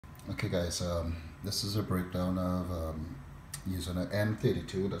Okay guys, this is a breakdown of using an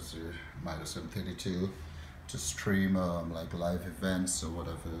M32, that's the Midas M32, to stream like live events or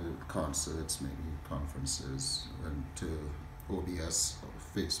whatever, concerts, maybe conferences, and to OBS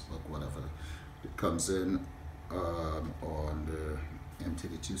or Facebook, whatever. It comes in on the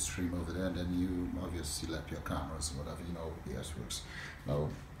M32 stream over there, and then you obviously select your cameras or whatever, OBS works. Now,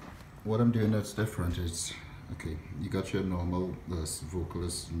 what I'm doing that's different is, okay, you got your normal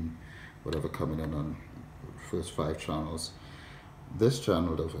vocalist and whatever coming in on the first 5 channels. This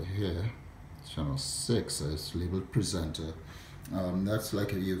channel over here, channel 6, is labeled presenter. That's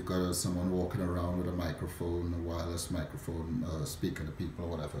like if you've got someone walking around with a microphone, a wireless microphone, speaking to people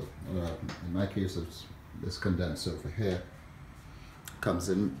or whatever. In my case, it's this condenser over here comes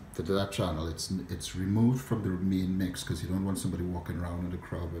in to that channel. It's removed from the main mix because you don't want somebody walking around in the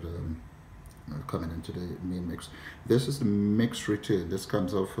crowd with coming into the main mix. This is the mix return. This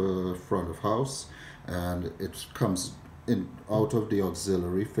comes off front of house, and it comes in out of the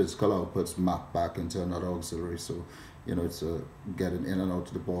auxiliary. Physical outputs map back into another auxiliary, so it's getting in and out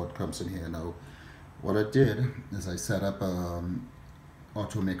of the board comes in here. Now what I did is I set up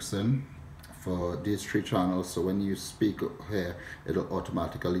auto mixing for these 3 channels, so when you speak here, it'll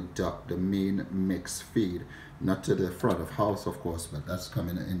automatically duck the main mix feed, not to the front of house of course, but that's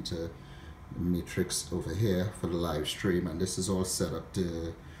coming into the matrix over here for the live stream. And this is all set up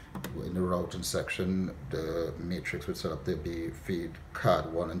to, in the routing section, the matrix would set up to be feed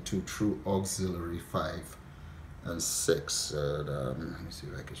card 1 and 2 through auxiliary 5 and 6. Let me see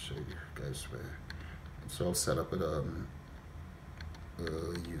if I can show you guys where it's all set up with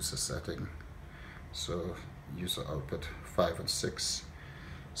user setting. So user output 5 and 6.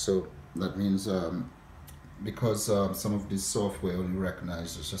 So that means because some of this software only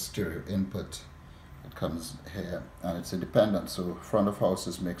recognizes a stereo input, it comes here and it's independent. So front of house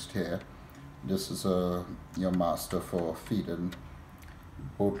is mixed here. This is your master for feeding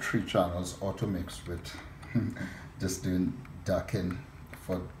both 3 channels auto mixed with just doing ducking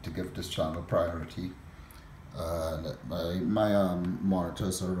to give this channel priority. My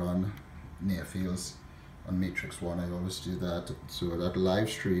monitors are on near fields on matrix 1. I always do that, so that live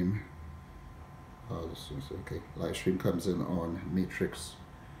stream live stream comes in on matrix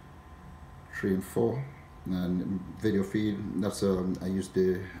 3 and 4, and video feed, that's I use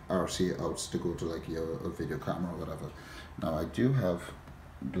the RCA outs to go to like a video camera or whatever. Now I do have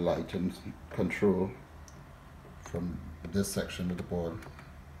the lighting control from this section of the board,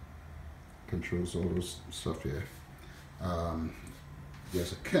 controls all those stuff here.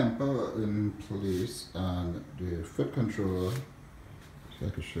 There's a Kemper in place, and the foot controller, so I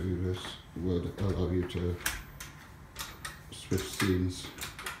can show you this, would allow you to switch scenes,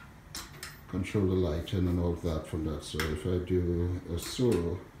 control the lighting and all of that from that. So if I do a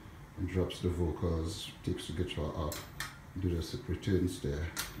solo, it drops the vocals, takes the guitar up, do this, it returns there,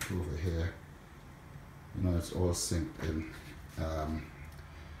 over here. It's all synced in. I'm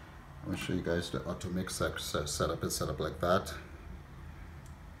going to show you guys the auto mix setup. Is set up like that.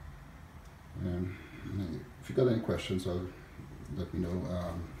 If you got any questions, let me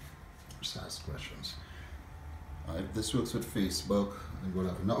know. Just ask questions. This works with Facebook and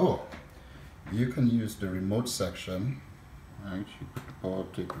whatever. Now, you can use the remote section. You put the power,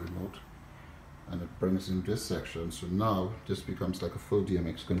 take the remote, and it brings in this section. So now this becomes like a full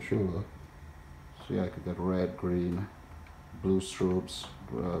DMX controller. So I could get red, green, blue strobes,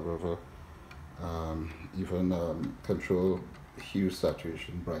 whatever. Even control hue,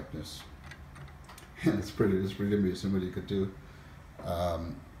 saturation, brightness. It's really amazing what you could do.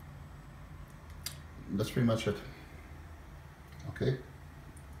 That's pretty much it. Okay.